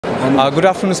Good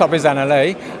afternoon सबैजनालाई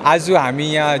है। आज हामी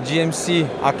यहाँ GMC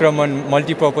आक्रमण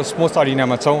मल्टिपर्पज स्पोर्ट्स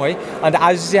अरिनामा छौँ है। अन्त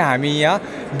आज चाहिँ हामी यहाँ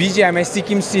BGMI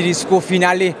सिक्किम सिरिजको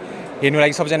फिनाले हेर्नु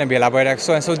लागि सबैजना भेला भइरहेको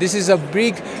छ। So this is a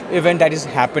big event that is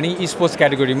happening e sports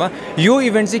क्याटेगोरीमा। यो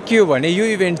इभेन्ट चाहिँ के हो भने यो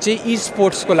इभेन्ट चाहिँ ई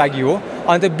स्पोर्ट्सको लागि हो।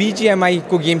 अन्त BGMI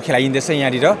को गेम खेलाइँदैछ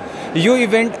यहाँनिर। यो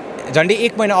इभेन्ट झन्डै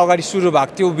 1 महिना अगाडि सुरु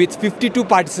भएको थियो with 52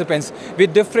 participants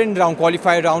with different round,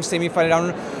 qualifier round, semifinal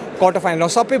round, quarter final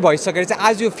सबै भइसकेर चाहिँ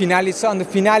आज यो फिनाले छ। अन्त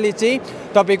फिनाले चाहिँ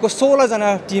तपाईको 16 जना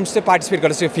टिम्स चाहिँ पार्टिसिपेट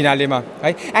गर्छ यो फिनालेमा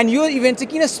है। एन्ड यो इभेन्ट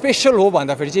चाहिँ किन स्पेशल हो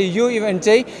भन्दाखेरि चाहिँ यो इभेन्ट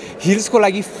चाहिँ हिल्सको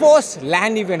लागि फर्स्ट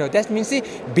ल्यान्ड इभेन्ट हो। द्याट मिन्स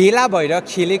चाहिँ भेला भएर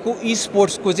खेलेको ई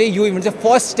स्पोर्ट्सको चाहिँ यो इभेन्ट चाहिँ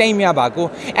फर्स्ट टाइम यहाँ भएको।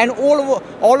 एन्ड अल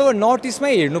ओभर नर्थ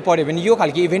इस्टमै हेर्नु पऱ्यो भने यो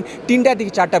खालको इभेन्ट 3टादेखि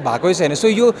 4टा भएकै छैन। सो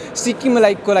यो सिक्किम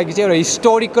लाइकको लागि चाहिँ एउटा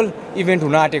हिस्टोरिकल इभेन्ट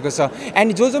हुन आँटेको छ।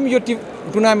 एन्ड जो यो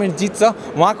टुर्नामेन्ट जित्छ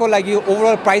उहाँको लागि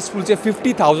ओभरअल प्राइस पुल चाहिँ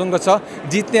 50,000 को छ।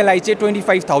 जित्नेलाई चाहिँ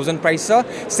 25,000 प्राइस छ।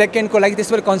 सेकेन्डको लागि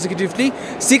त्यसबाट कन्सिक्युटिभली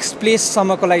 6th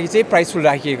प्लेससम्मको लागि चाहिँ प्राइस पुल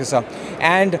राखिएको छ।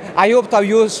 एन्ड आई होप त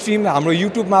यो स्ट्रिम हाम्रो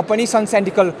युट्युबमा पनि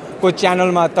सनसेन्टिकलको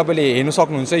च्यानलमा तपाईँले हेर्नु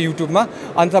सक्नुहुन्छ युट्युबमा।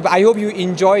 अन्त तपाईँ I hope you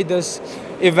enjoy this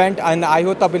event and I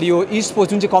hope तपाईँले यो ई स्पोर्ट्स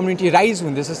जुन चाहिँ कम्युनिटी राइज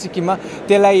हुँदैछ सिक्किममा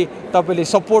त्यसलाई तपाईँले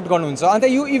सपोर्ट गर्नुहुन्छ। अन्त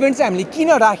यो इभेन्ट चाहिँ हामीले किन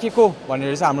राखेको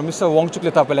भनेर चाहिँ हाम्रो मिस्टर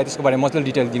वङचुकले तपाईँलाई त्यसको बारेमा मजाले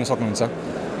डिटेल दिन सक्नुहुन्छ।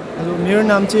 Hello, मेरो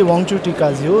नाम चाहिँ वङचु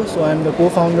टिकाजी हो। So I am the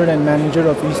co-founder and manager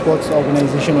of Esports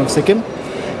organization of Sikkim.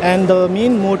 And the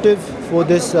main motive for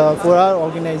this, for our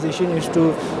organization is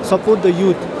to support the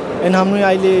youth. And हामीले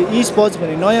अहिले esports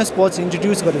भने नयाँ स्पोर्ट्स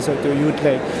इन्ट्रोड्युस गरिसक्यो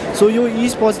युथलाई। So यो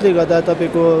esportsले गर्दा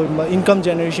तपाईँको income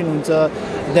generation हुन्छ,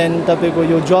 then तपाईँको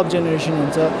यो जब जेनेरेसन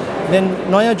हुन्छ, देन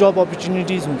नयाँ जब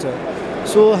अपर्च्युनिटिज हुन्छ।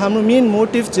 सो हाम्रो मेन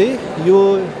मोटिभ चाहिँ यो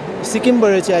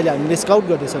सिक्किमबाट चाहिँ अहिले हामीले स्काउट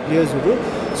गर्दैछ प्लेयर्सहरू।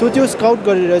 सो त्यो स्काउट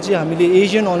गरेर चाहिँ हामीले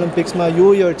एसियन ओलम्पिक्समा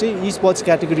यो इयर चाहिँ ई स्पोर्ट्स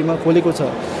क्याटेगोरीमा खोलेको छ।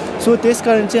 सो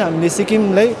त्यसकारण चाहिँ हामीले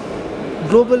सिक्किमलाई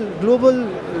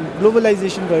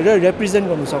ग्लोबलाइजेसन गरेर रिप्रेजेन्ट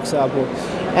गर्नु सक्छ अब।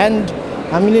 एन्ड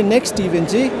हामीले नेक्स्ट इभेन्ट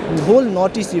चाहिँ होल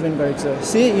नर्थ इस्ट इभेन्ट गरेको छ।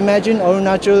 से imagine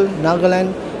Arunachal, Nagaland,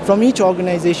 from each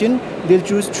organisation they will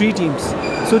choose 3 teams.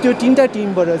 So त्यो 3टा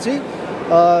टिमबाट चाहिँ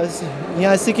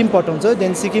यहाँ सिक्किम पठाउँछ।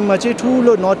 देन सिक्किममा चाहिँ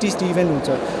ठुलो नर्थ इस्ट इभेन्ट हुन्छ।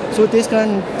 सो त्यस कारण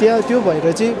त्यो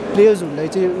भएर चाहिँ प्लेयर्सहरूलाई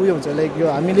चाहिँ उयो हुन्छ लाइक यो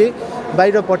हामीले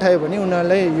बाहिर पठायो भने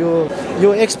उनीहरूलाई यो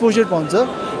एक्सपोजर पाउँछ।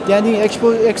 त्यहाँदेखि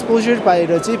एक्सपोजर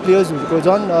पाएर चाहिँ प्लेयर्सहरूको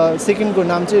झन् सिक्किमको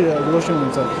नाम चाहिँ रोसन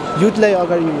हुन्छ, युथलाई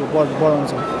अगाडि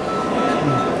बढाउँछ।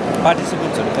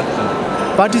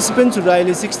 पार्टिसिपेन्ट्सहरू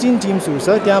अहिले 16 टिम्सहरू छ,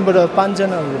 त्यहाँबाट 5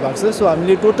 जनाहरू भएको छ। सो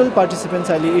हामीले टोटल पार्टिसिपेन्ट्स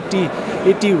अहिले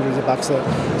 80हरू चाहिँ भएको छ।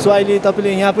 सो अहिले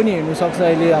तपाईँले यहाँ पनि हेर्नु सक्छ,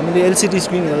 अहिले हामीले LCD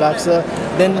स्क्रिनहरू लाग्छ।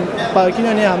 देन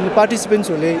किनभने हामीले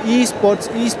पार्टिसिपेन्ट्सहरूले ई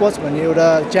स्पोर्ट्स भन्ने एउटा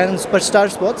च्यानल स्टार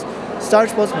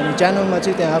स्पोर्ट्स भन्ने च्यानलमा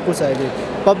चाहिँ त्यहाँ आएको छ। अहिले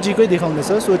PUBG कै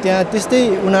देखाउँदैछ। सो त्यहाँ त्यस्तै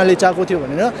उनीहरूले चाहेको थियो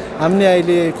भनेर हामीले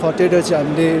अहिले खटेर चाहिँ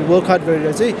हामीले वर्क हार्ड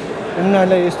गरेर चाहिँ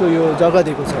उनीहरूलाई यस्तो यो जग्गा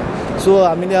दिएको छ। सो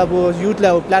हामीले अब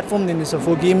युथलाई अब प्लेटफर्म दिँदैछ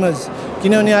फर गेमर्स।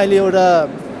 किनभने अहिले एउटा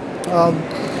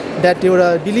एउटा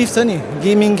बिलिफ छ नि,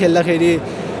 गेमिङ खेल्दाखेरि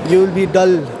यु विल बी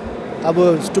डल, अब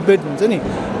स्टुपिड हुन्छ नि।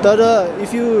 तर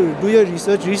if you do your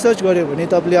research गऱ्यो भने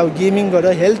तपाईँले अब गेमिङ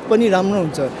गरेर हेल्थ पनि राम्रो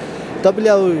हुन्छ। तपाईँले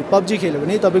अब PUBG खेल्यो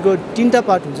भने तपाईँको 3टा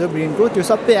पार्ट हुन्छ ब्रेनको, त्यो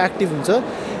सबै एक्टिभ हुन्छ।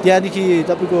 त्यहाँदेखि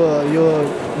तपाईँको यो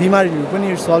बिमारीहरू पनि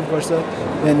सल्भ गर्छ।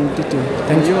 Then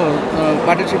thank you.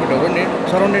 पार्टिसिपेटहरू नि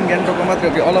सराउन्डिङ गान्तोकको मात्र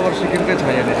हो कि अल ओभर सिक्किमकै छ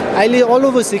यहाँ? अहिले अल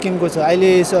ओभर सिक्किमको छ।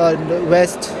 अहिले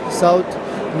वेस्ट, साउथ,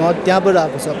 नर्थ त्यहाँबाट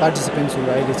आएको छ पार्टिसिपेन्ट्सहरू।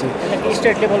 अहिले चाहिँ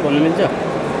स्टेट लेभल भन्नु मिल्छ?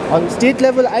 स्टेट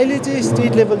लेभल अहिले चाहिँ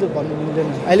स्टेट लेभल त भन्नु मिल्दैन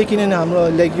अहिले, किनभने हाम्रो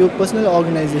लाइक यो पर्सनल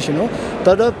अर्गनाइजेसन हो।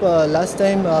 तर last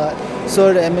time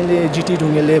sir MLA GT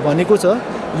ढुङ्गेलले भनेको छ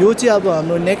यो चाहिँ अब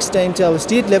हाम्रो नेक्स्ट टाइम चाहिँ अब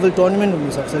स्टेट लेभल टुर्नामेन्ट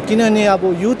हुनसक्छ। किनभने अब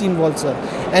युथ इन्भल्भ छ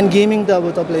एन्ड गेमिङ त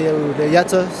अब तपाईँलाई याद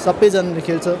छ सबैजनाले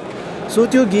खेल्छ। सो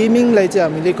त्यो गेमिङलाई चाहिँ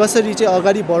हामीले कसरी चाहिँ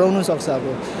अगाडि बढाउन सक्छ अब,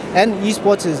 and e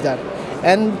sports is that.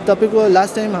 And तपाईँको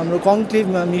लास्ट टाइम हाम्रो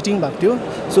कन्क्लेभमा मिटिङ भएको थियो।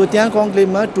 सो त्यहाँ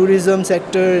कन्क्लेभमा tourism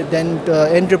sector, then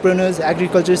entrepreneurs,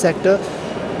 agriculture sector,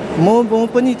 म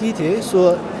पनि त्यही थिएँ। सो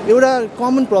एउटा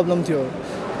कमन प्रब्लम थियो,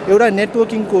 एउटा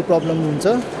नेटवर्किङको प्रब्लम हुन्छ,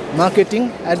 marketing,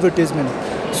 advertisement.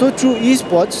 So through e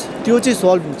sports त्यो चाहिँ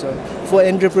सल्भ हुन्छ for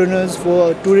entrepreneurs,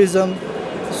 for tourism.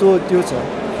 So त्यो छ।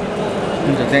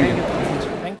 Thank you.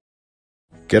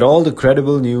 Get all the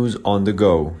credible news on the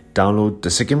go. Download the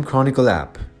Sikkim Chronicle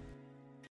app.